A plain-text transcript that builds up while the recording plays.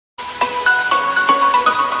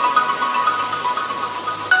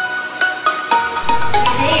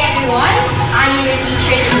your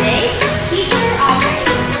teacher today, Teacher Aubrey.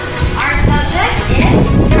 Our subject is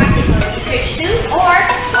Practical Research 2 or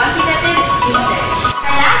Quantitative Research.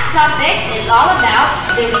 Our last topic is all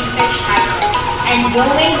about the research title and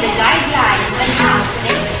knowing the guidelines on how to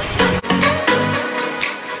make it.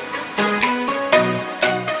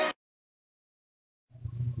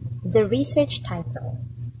 The research title.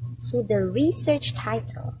 So the research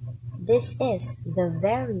title, this is the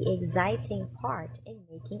very exciting part in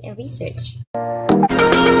making a research.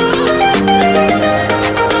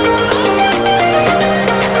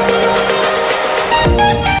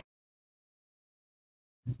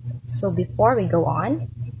 So before we go on,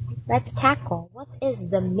 let's tackle what is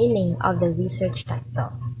the meaning of the research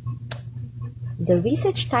title. The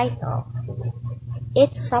research title,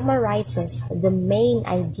 it summarizes the main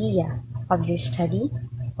idea of your study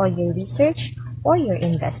or your research or your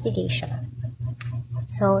investigation.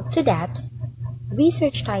 So to that,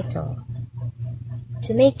 research title,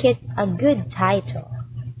 to make it a good title,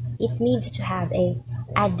 it needs to have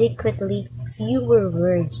adequately fewer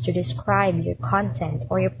words to describe your content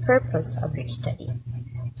or your purpose of your study.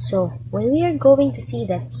 So when we are going to see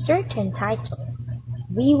that certain title,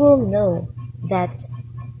 we will know that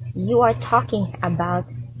you are talking about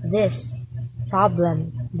this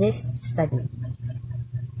problem, this study,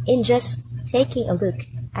 in just taking a look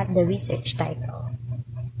at the research title.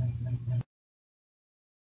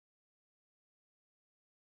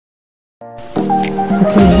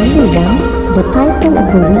 Okay, number one, the title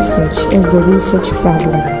of the research is the research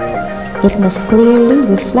problem. It must clearly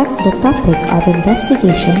reflect the topic of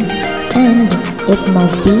investigation and it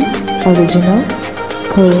must be original,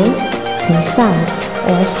 clear, concise,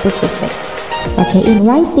 or specific. Okay, in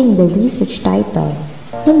writing the research title,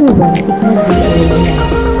 number one, it must be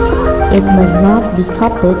original. It must not be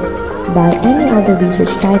copied by any other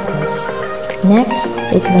research titles. Next,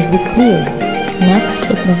 it must be clear. Next,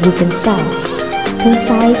 it must be concise.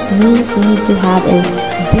 Concise means you need to have a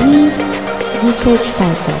brief research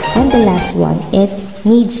title. And the last one, it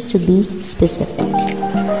needs to be specific.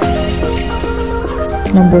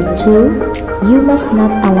 Number two, you must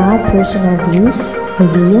not allow personal views,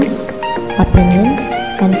 ideas, opinions,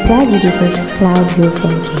 and prejudices cloud your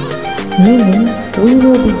thinking. Meaning, we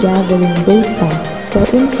will be gathering data or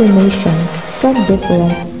information from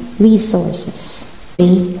different resources.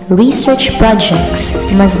 Research projects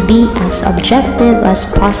must be as objective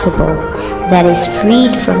as possible, that is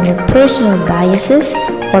freed from your personal biases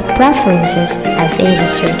or preferences as a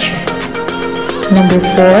researcher. Number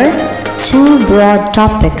four, too broad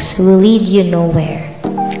topics will lead you nowhere.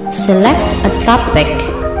 Select a topic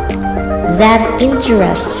that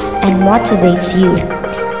interests and motivates you.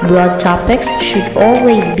 Broad topics should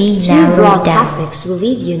always be narrowed down. Broad topics will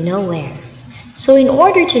lead you nowhere. So in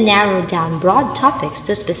order to narrow down broad topics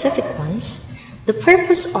to specific ones, the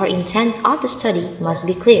purpose or intent of the study must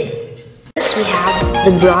be clear. First, we have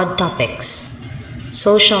the broad topics: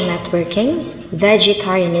 social networking,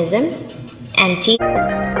 vegetarianism, and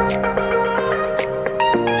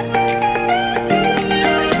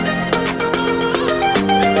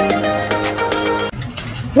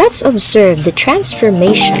Let's observe the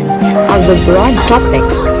transformation of the broad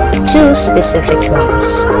topics to specific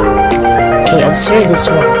ones. Okay, observe this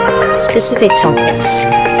one. Specific topics.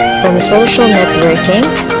 From social networking,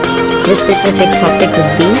 the specific topic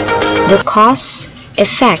would be the cause,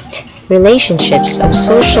 effect, relationships of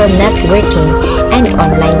social networking and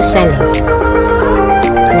online selling.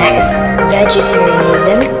 Next,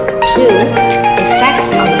 vegetarianism. 2.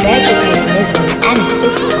 Effects of vegetarianism and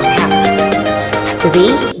physical health.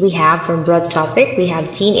 3. We have from broad topic, we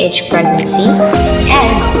have teenage pregnancy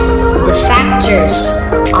and the factors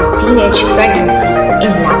of teenage pregnancy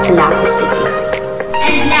in Lapu-Lapu City.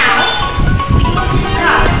 And now, we will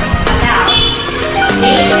discuss about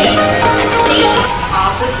naming the statement of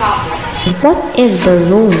the problem. What is the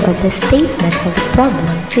role of the statement of the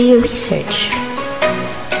problem to your research?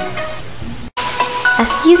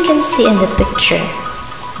 As you can see in the picture,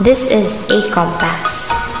 this is a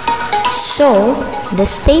compass. So, the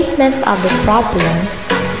statement of the problem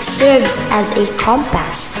serves as a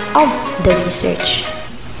compass of the research.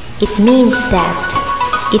 It means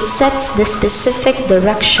that it sets the specific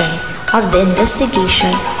direction of the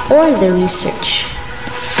investigation or the research.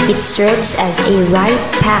 It serves as a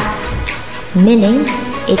right path, meaning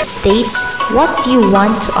it states what you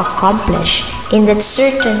want to accomplish in that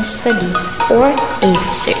certain study or a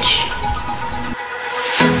research.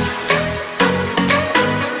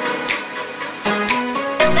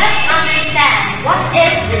 What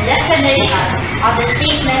is the definition of the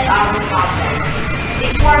statement of the problem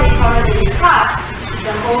before we thoroughly discuss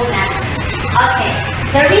the whole matter? Okay,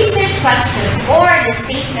 The research question or the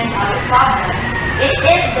statement of the problem, it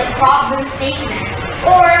is the problem statement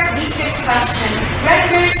or research question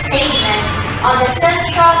renders statement of the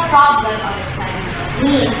central problem of the study.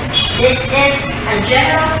 Means this is a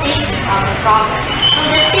general statement of the problem. So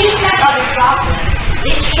the statement of the problem,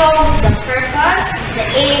 it shows the purpose, the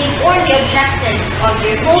aim, or the objectives of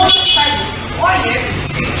your whole study or your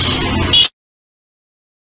research.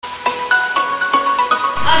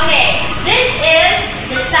 Okay, this is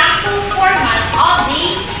the sample format of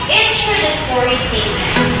the introductory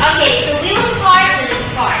statement. Okay, so we will start with this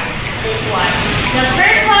part, this one. The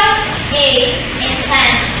purpose, aim,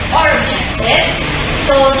 intent, or objectives.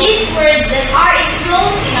 So these words that are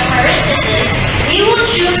enclosed in a parenthesis, we will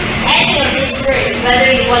choose any of these words,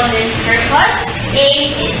 whether you want this purpose,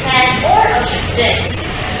 aim, intent, or objectives.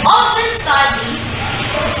 Of the study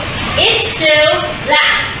is to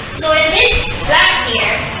blank. So in this blank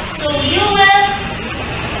here, so you will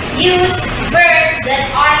use verbs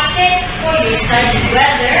that are fit for your study.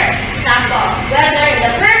 Whether, example, whether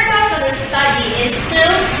the purpose of the study is to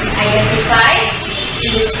identify, to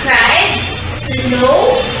describe, to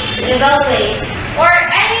know, to evaluate, or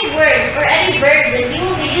any words or any verbs that you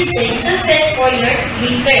will be using to fit for your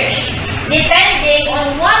research, depending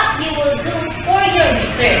on what you will do for your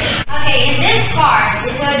research. Okay, in this part,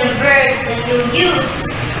 these are the verbs that you'll use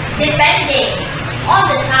depending on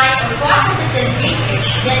the type of quantitative research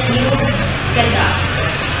that you conduct.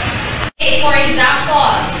 Okay, for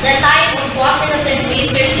example, the type of quantitative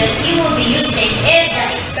research that you will be using is the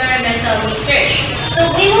experimental research.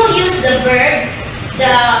 So we will use the verb.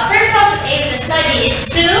 The purpose of the study is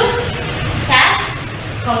to test,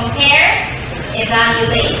 compare,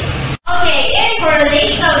 evaluate. Okay, in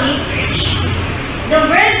correlational research, the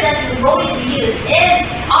verbs that we're going to use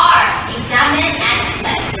are examine and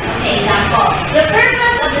assess. Okay, example. The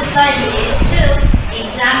purpose of the study is to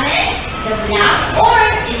examine the blank or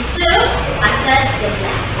is to assess the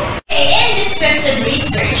blank. Okay, in descriptive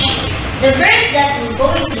research, the verbs that we're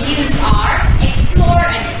going to use are explore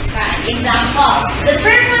and describe. Example. The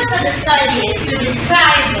purpose of the study is to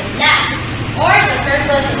describe the blank or the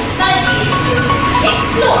purpose of the study is to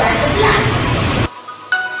explore the blank.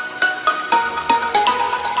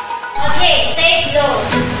 Okay, take those.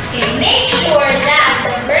 Okay, make sure that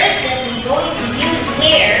the verbs that we're going to use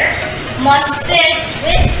here must fit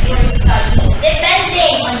with your study,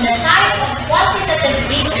 depending on the type of quantitative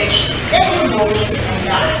research that you're going to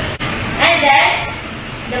conduct. And then,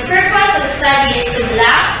 the purpose of the study is to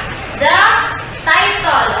blank the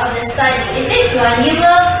title of the study. In this one, you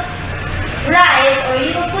will write or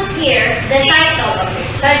you will put here the title of your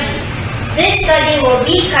study. This study will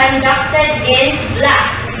be conducted in blank.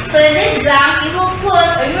 So in this blank, you will put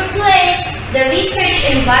or you will place the research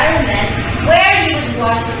environment where you would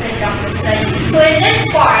want to conduct the study. So in this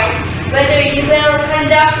part, whether you will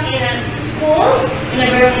conduct in a school, in a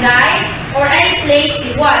barangay, or any place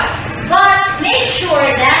you want, but make sure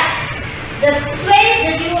that the place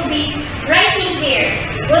that you will be writing here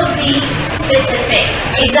will be specific.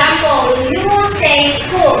 Example, you will say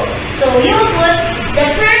school. So you will put the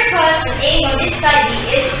purpose, the aim of this study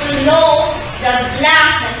is to know the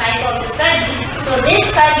blank, the title of the study. So this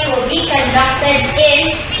study will be conducted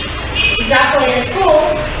in, example, in a school,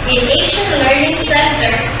 in Asian Learning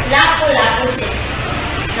Center, Lapu-Lapu City.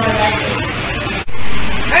 So that is it.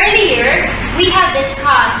 Earlier, we have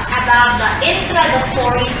discussed about the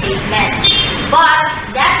introductory statement, but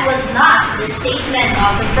that was not the statement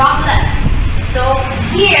of the problem. So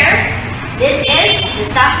here, this is the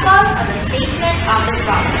sample of the statement of the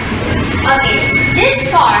problem. Okay, this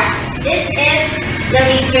part, this is the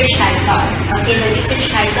research title. Okay, the research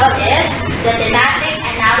title is the thematic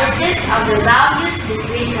analysis of the values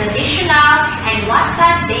between traditional and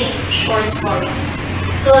Wattpad-based short stories.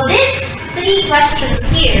 So these three questions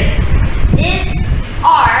here, these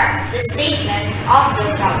are the statement of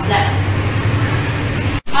the problem.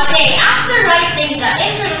 Okay, after writing the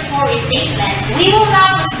introductory statement, we will now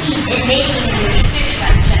proceed in making the research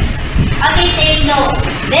questions. Okay, take note.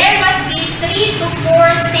 There must be 3 to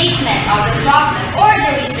 4 statements of the problem or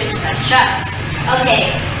the research questions.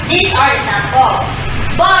 Okay, these are examples.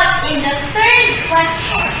 But in the third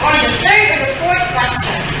question or the third or the fourth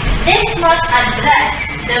question, this must address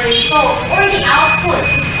the result or the output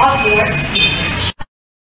of your research.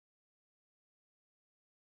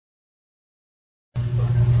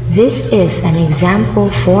 This is an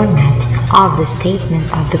example format of the statement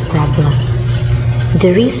of the problem.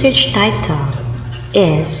 The research title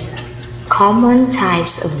is Common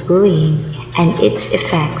Types of Bullying and Its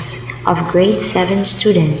Effects of Grade 7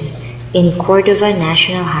 Students in Cordova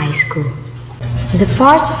National High School. The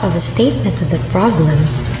parts of a statement of the problem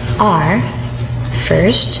are,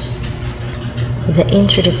 first, the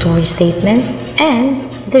introductory statement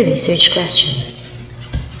and the research questions.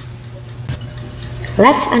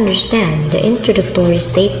 Let's understand the introductory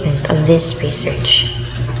statement of this research.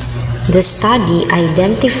 The study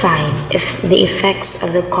identified the effects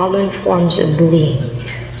of the common forms of bullying.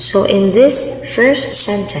 So in this first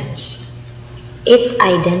sentence, it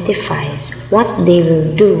identifies what they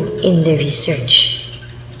will do in the research.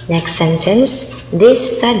 Next sentence,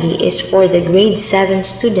 this study is for the grade 7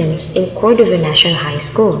 students in Cordova National High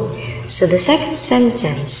School. So the second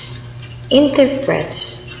sentence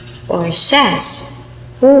interprets or says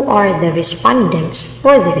who are the respondents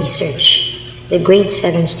for the research, the grade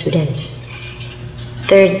 7 students.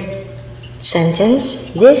 Third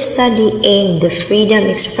sentence, this study aimed the freedom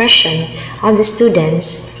expression of the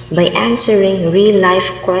students by answering real-life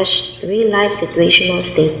situational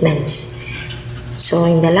statements. So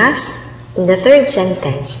in the third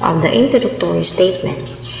sentence of the introductory statement,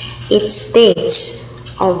 it states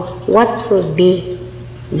of what will be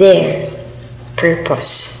their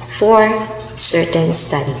purpose for certain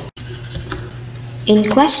study.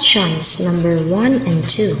 In questions number 1 and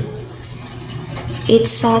 2, it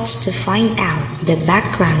sought to find out the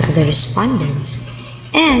background of the respondents,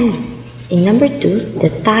 and in number 2, the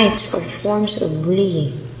types or forms of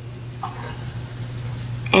bullying.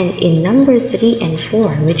 And in number 3 and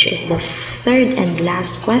 4, which is the third and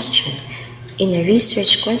last question in the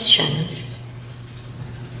research questions,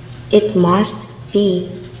 it must be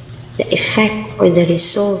the effect or the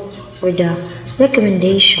result or the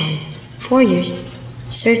recommendation for your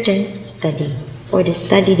certain study or the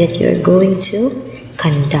study that you're going to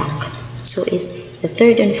conduct. So the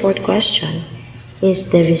third and fourth question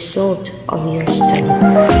is the result of your study.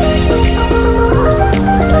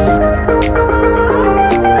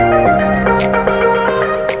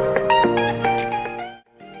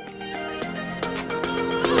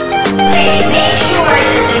 Okay, make sure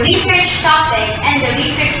that the research topic and the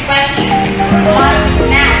research question